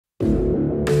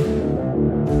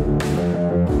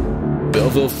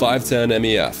Belleville 510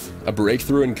 MEF, a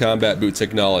breakthrough in combat boot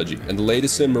technology and the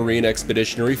latest in marine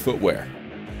expeditionary footwear.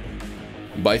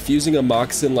 By fusing a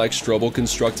moccasin-like Strobel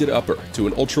constructed upper to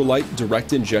an ultralight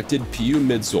direct-injected PU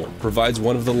midsole provides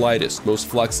one of the lightest, most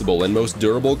flexible, and most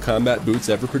durable combat boots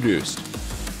ever produced.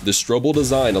 The Strobel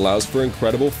design allows for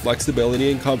incredible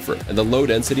flexibility and comfort, and the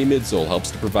low-density midsole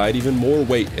helps to provide even more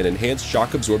weight and enhanced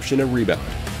shock absorption and rebound.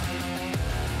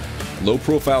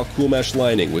 Low-profile cool mesh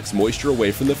lining wicks moisture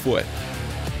away from the foot.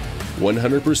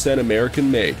 100%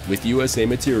 American-made with USA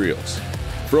materials.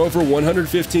 For over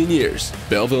 115 years,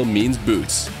 Belleville means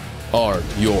boots. Arm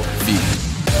your feet.